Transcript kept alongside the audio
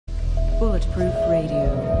Bulletproof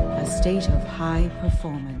Radio, a state of high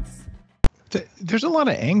performance. There's a lot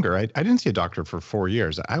of anger. I didn't see a doctor for 4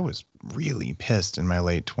 years. I was really pissed in my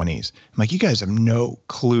late 20s. I'm like, you guys have no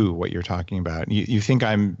clue what you're talking about. You think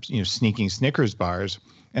I'm sneaking Snickers bars,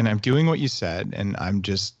 and I'm doing what you said, and I'm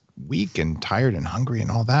just weak and tired and hungry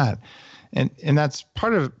and all that. And that's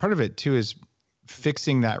part of it too, is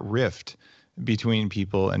fixing that rift between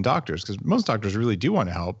people and doctors, because most doctors really do want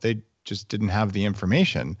to help. They just didn't have the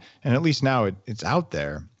information, and at least now it's out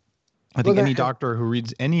there. I think any doctor who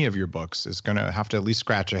reads any of your books is going to have to at least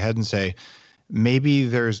scratch their head and say, maybe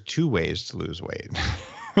there's 2 ways to lose weight.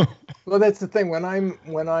 Well, that's the thing. When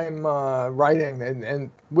I'm writing and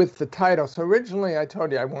with the title, so originally I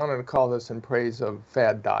told you I wanted to call this In Praise of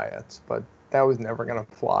Fad Diets, but that was never going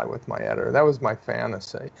to fly with my editor. That was my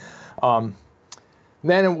fantasy. Then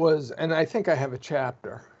it was, and I think I have a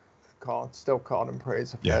chapter still called In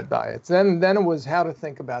Praise of Fad Diets. Then it was how to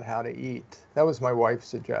think about how to eat. That was my wife's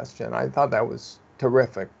suggestion. I thought that was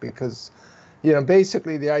terrific because,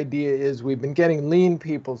 basically the idea is we've been getting lean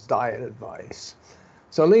people's diet advice.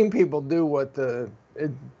 So lean people do what the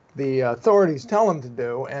authorities tell them to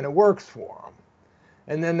do, and it works for them.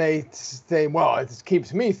 And then they say, well, it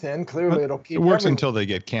keeps me thin. Clearly, it'll keep. It works until they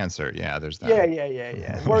get cancer. Yeah, there's that. Yeah.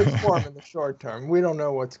 It works for them in the short term. We don't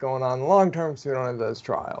know what's going on in the long term, so we don't have those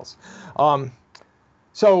trials.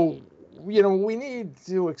 So, what we need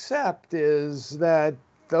to accept is that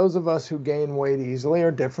those of us who gain weight easily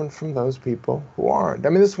are different from those people who aren't. I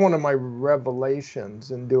mean, this is one of my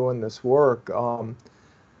revelations in doing this work.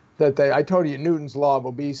 I told you Newton's law of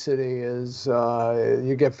obesity is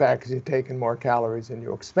you get fat because you're taking more calories than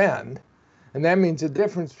you expend. And that means the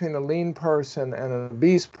difference between a lean person and an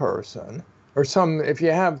obese person, or if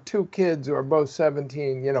you have 2 kids who are both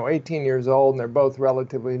 18 years old, and they're both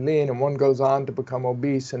relatively lean, and one goes on to become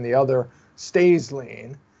obese and the other stays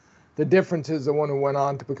lean, the difference is the one who went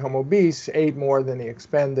on to become obese ate more than he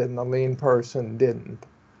expended, and the lean person didn't.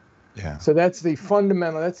 Yeah. So that's the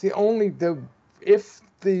fundamental, if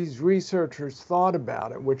these researchers thought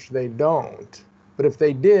about it, which they don't, but if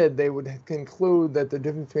they did, they would conclude that the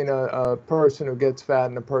difference between a person who gets fat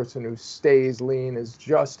and a person who stays lean is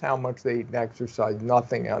just how much they eat and exercise,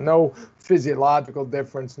 nothing else. No physiological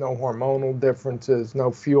difference, no hormonal differences,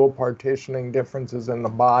 no fuel partitioning differences in the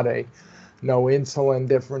body, no insulin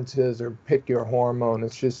differences or pick your hormone.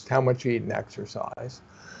 It's just how much you eat and exercise.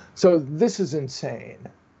 So this is insane.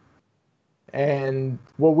 And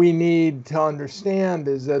what we need to understand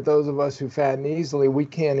is that those of us who fatten easily, we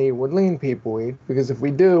can't eat what lean people eat, because if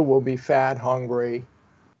we do, we'll be fat, hungry,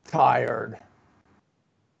 tired,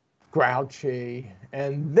 grouchy.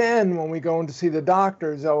 And then when we go in to see the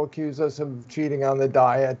doctors, they'll accuse us of cheating on the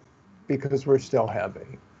diet because we're still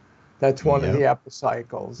heavy. That's one of the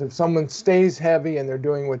epicycles. If someone stays heavy and they're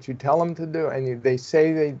doing what you tell them to do, and they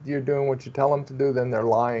say you're doing what you tell them to do, then they're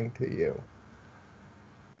lying to you.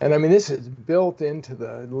 And I mean, this is built into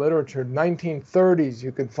the literature. 1930s,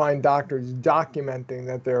 you could find doctors documenting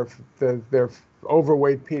that their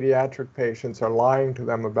overweight pediatric patients are lying to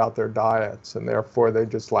them about their diets, and therefore they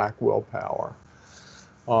just lack willpower.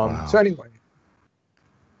 Wow. So anyway,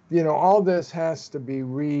 all this has to be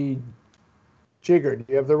rejiggered.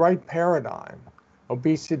 You have the right paradigm.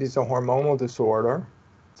 Obesity is a hormonal disorder.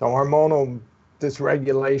 It's a hormonal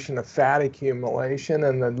dysregulation of fat accumulation,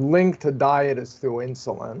 and the link to diet is through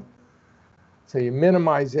insulin. So you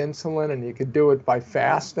minimize insulin, and you could do it by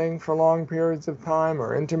fasting for long periods of time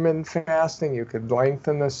or intermittent fasting. You could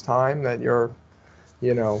lengthen this time that you're,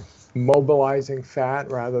 mobilizing fat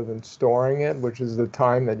rather than storing it, which is the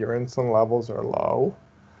time that your insulin levels are low.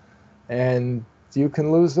 And you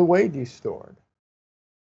can lose the weight you stored.